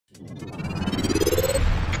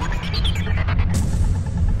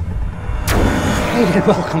Hey, and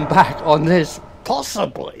welcome back on this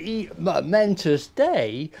possibly momentous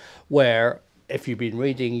day where, if you've been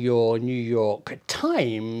reading your New York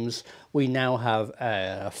Times, we now have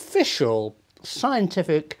an official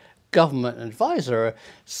scientific government advisor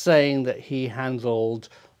saying that he handled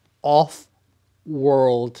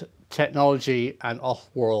off-world technology and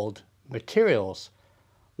off-world materials.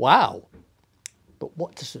 Wow. But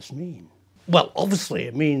what does this mean? Well, obviously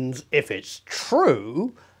it means if it's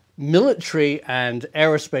true, military and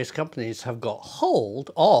aerospace companies have got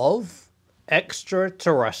hold of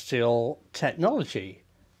extraterrestrial technology.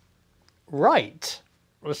 Right.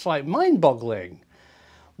 It's like mind-boggling.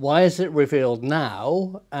 Why is it revealed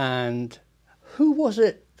now? And who was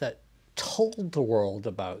it that told the world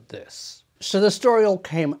about this? So the story all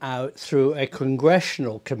came out through a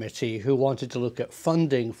congressional committee who wanted to look at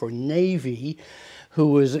funding for Navy, who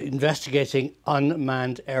was investigating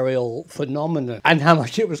unmanned aerial phenomena and how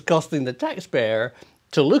much it was costing the taxpayer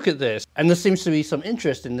to look at this. And there seems to be some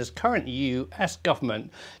interest in this current US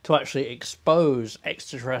government to actually expose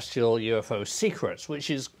extraterrestrial UFO secrets, which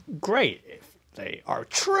is great if they are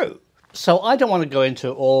true. So I don't want to go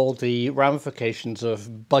into all the ramifications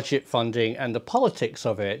of budget funding and the politics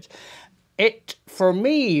of it. It, for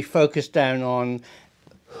me, focused down on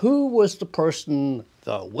who was the person,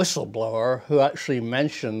 the whistleblower, who actually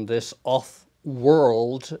mentioned this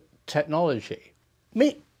off-world technology.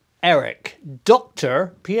 Meet Eric,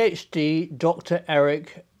 PhD Dr.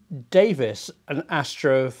 Eric Davis, an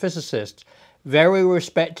astrophysicist. Very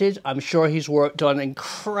respected. I'm sure he's worked on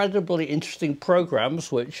incredibly interesting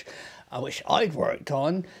programs, which I wish I'd worked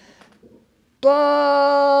on.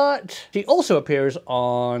 But he also appears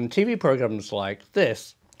on TV programs like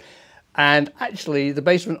this. And actually, the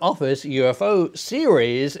Basement Office UFO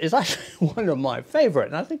series is actually one of my favorite,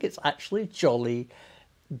 and I think it's actually jolly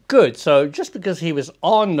good. So just because he was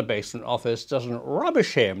on the Basement Office doesn't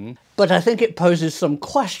rubbish him, but I think it poses some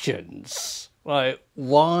questions. Like,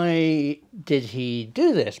 why did he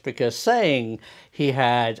do this? Because saying he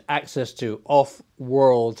had access to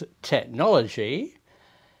off-world technology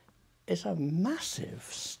is a massive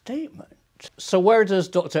statement. So where does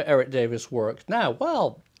Dr. Eric Davis work now?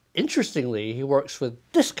 Well, interestingly, he works with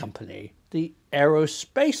this company, the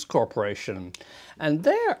Aerospace Corporation, and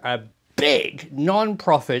they're a big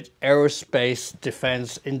non-profit aerospace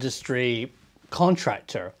defense industry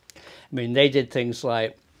contractor. I mean, they did things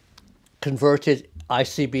like converted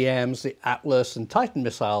ICBMs, the Atlas and Titan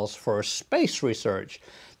missiles for space research.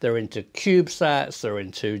 They're into CubeSats, they're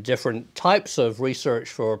into different types of research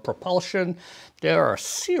for propulsion. There are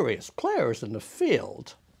serious players in the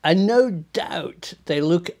field. And no doubt they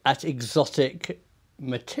look at exotic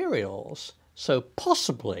materials. So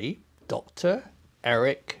possibly Dr.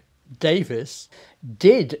 Eric Davis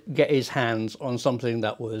did get his hands on something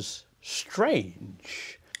that was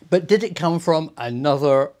strange. But did it come from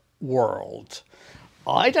another world?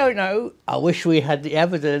 I don't know. I wish we had the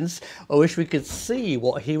evidence. I wish we could see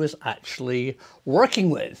what he was actually working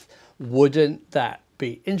with. Wouldn't that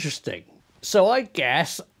be interesting? So I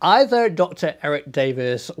guess either Dr. Eric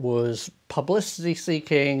Davis was publicity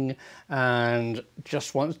seeking and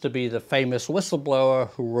just wants to be the famous whistleblower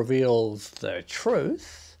who reveals the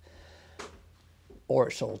truth, or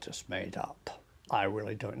it's all just made up. I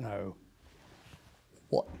really don't know.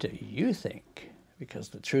 What do you think? Because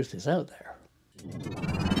the truth is out there.